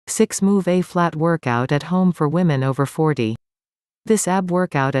6-Move A Flat Workout at Home for Women over 40. This ab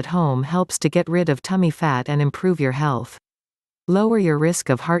workout at home helps to get rid of tummy fat and improve your health. Lower your risk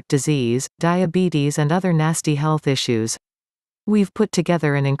of heart disease, diabetes and other nasty health issues. We've put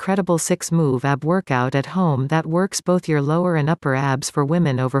together an incredible 6-move ab workout at home that works both your lower and upper abs for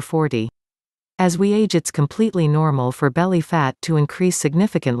women over 40. As we age, it's completely normal for belly fat to increase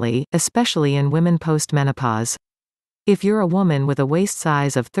significantly, especially in women post-menopause. If you're a woman with a waist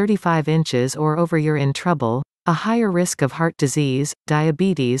size of 35 inches or over, you're in trouble. A higher risk of heart disease,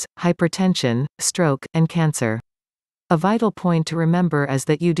 diabetes, hypertension, stroke, and cancer. A vital point to remember is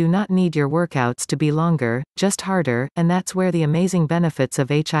that you do not need your workouts to be longer, just harder, and that's where the amazing benefits of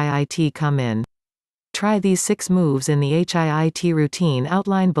HIIT come in. Try these 6 moves in the HIIT routine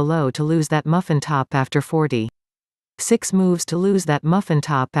outlined below to lose that muffin top after 40. 6 moves to lose that muffin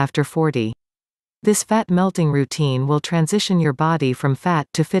top after 40. This fat melting routine will transition your body from fat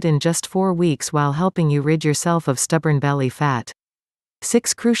to fit in just 4 weeks while helping you rid yourself of stubborn belly fat.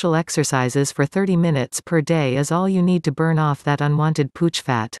 6 crucial exercises for 30 minutes per day is all you need to burn off that unwanted pooch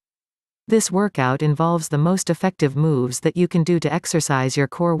fat. This workout involves the most effective moves that you can do to exercise your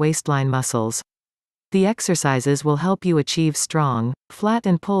core waistline muscles. The exercises will help you achieve strong, flat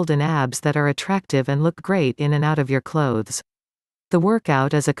and pulled-in abs that are attractive and look great in and out of your clothes. The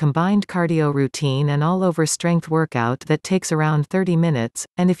workout is a combined cardio routine and all-over strength workout that takes around 30 minutes,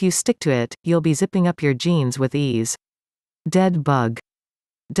 and if you stick to it, you'll be zipping up your jeans with ease. Dead bug.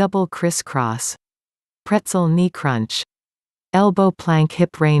 Double crisscross. Pretzel knee crunch. Elbow plank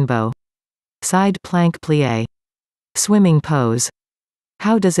hip rainbow. Side plank plie. Swimming pose.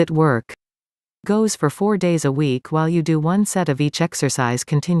 How does it work? Goes for 4 days a week while you do 1 set of each exercise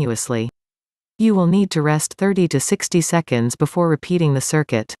continuously. You will need to rest 30 to 60 seconds before repeating the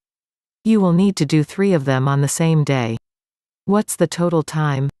circuit. You will need to do 3 of them on the same day. What's the total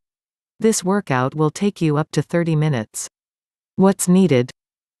time? This workout will take you up to 30 minutes. What's needed?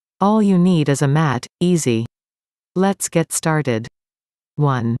 All you need is a mat, easy. Let's get started.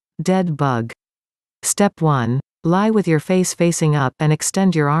 1. Dead bug. Step 1. Lie with your face facing up and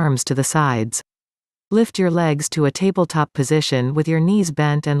extend your arms to the sides. Lift your legs to a tabletop position with your knees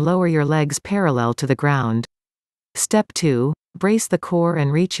bent and lower your legs parallel to the ground. Step 2. Brace the core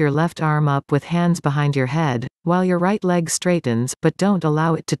and reach your left arm up with hands behind your head, while your right leg straightens but don't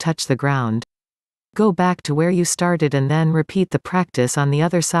allow it to touch the ground. Go back to where you started and then repeat the practice on the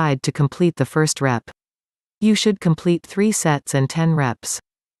other side to complete the first rep. You should complete 3 sets and 10 reps.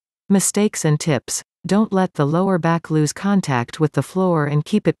 Mistakes and tips. Don't let the lower back lose contact with the floor and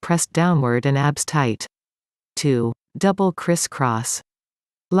keep it pressed downward and abs tight. 2. Double crisscross.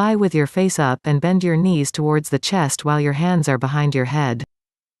 Lie with your face up and bend your knees towards the chest while your hands are behind your head.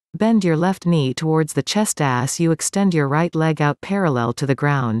 Bend your left knee towards the chest as you extend your right leg out parallel to the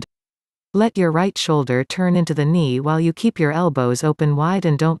ground. Let your right shoulder turn into the knee while you keep your elbows open wide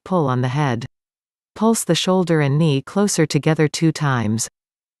and don't pull on the head. Pulse the shoulder and knee closer together 2 times.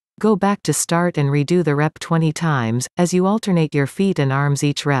 Go back to start and redo the rep 20 times, as you alternate your feet and arms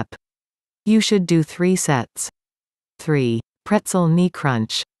each rep. You should do 3 sets. 3. Pretzel knee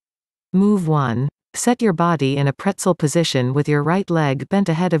crunch. Move 1. Set your body in a pretzel position with your right leg bent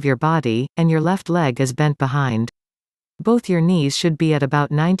ahead of your body, and your left leg is bent behind. Both your knees should be at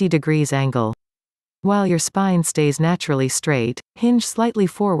about 90 degrees angle. While your spine stays naturally straight, hinge slightly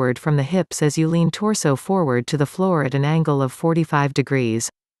forward from the hips as you lean torso forward to the floor at an angle of 45 degrees.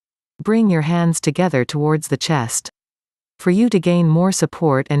 Bring your hands together towards the chest. For you to gain more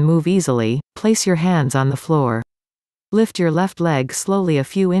support and move easily, place your hands on the floor. Lift your left leg slowly a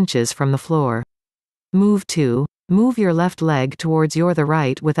few inches from the floor. Move 2. Move your left leg towards the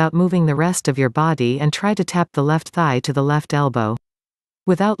right without moving the rest of your body and try to tap the left thigh to the left elbow.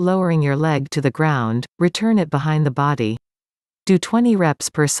 Without lowering your leg to the ground, return it behind the body. Do 20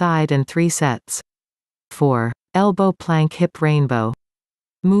 reps per side and 3 sets. 4. Elbow plank hip rainbow.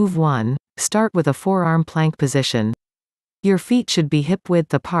 Move 1. Start with a forearm plank position. Your feet should be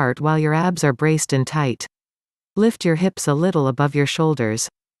hip-width apart while your abs are braced in tight. Lift your hips a little above your shoulders.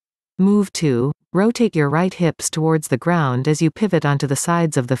 Move 2. Rotate your right hips towards the ground as you pivot onto the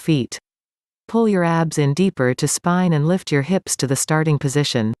sides of the feet. Pull your abs in deeper to spine and lift your hips to the starting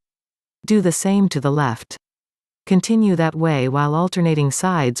position. Do the same to the left. Continue that way while alternating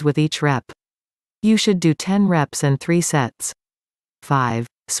sides with each rep. You should do 10 reps and 3 sets. 5.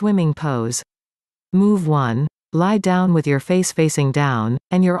 Swimming pose. Move 1. Lie down with your face facing down,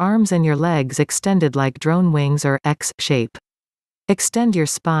 and your arms and your legs extended like drone wings or X shape. Extend your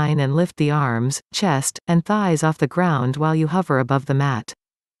spine and lift the arms, chest, and thighs off the ground while you hover above the mat.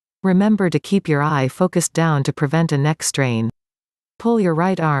 Remember to keep your eye focused down to prevent a neck strain. Pull your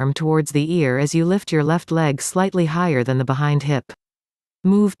right arm towards the ear as you lift your left leg slightly higher than the behind hip.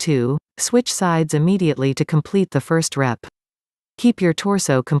 Move 2. Switch sides immediately to complete the first rep. Keep your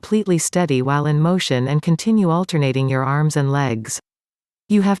torso completely steady while in motion and continue alternating your arms and legs.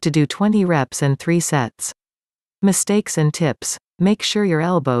 You have to do 20 reps and 3 sets. Mistakes and tips. Make sure your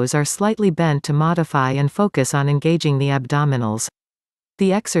elbows are slightly bent to modify and focus on engaging the abdominals.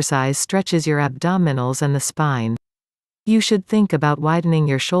 The exercise stretches your abdominals and the spine. You should think about widening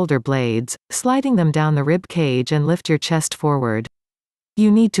your shoulder blades, sliding them down the rib cage and lift your chest forward. You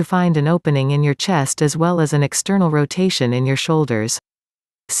need to find an opening in your chest as well as an external rotation in your shoulders.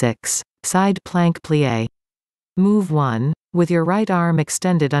 6. Side plank plie. Move 1. With your right arm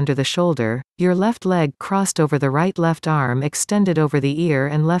extended under the shoulder, your left leg crossed over the left arm extended over the ear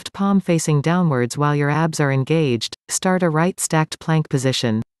and left palm facing downwards while your abs are engaged, start a right stacked plank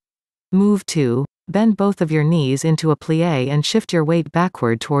position. Move 2. Bend both of your knees into a plie and shift your weight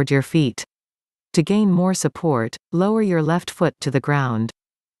backward toward your feet. To gain more support, lower your left foot to the ground.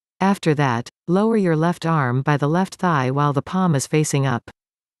 After that, lower your left arm by the left thigh while the palm is facing up.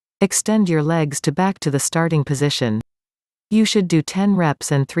 Extend your legs to back to the starting position. You should do 10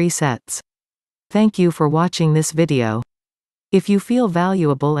 reps and 3 sets. Thank you for watching this video. If you feel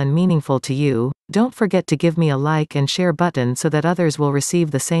valuable and meaningful to you, don't forget to give me a like and share button so that others will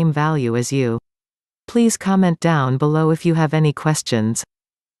receive the same value as you. Please comment down below if you have any questions.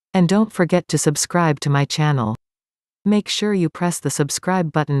 And don't forget to subscribe to my channel. Make sure you press the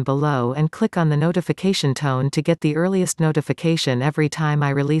subscribe button below and click on the notification tone to get the earliest notification every time I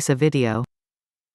release a video.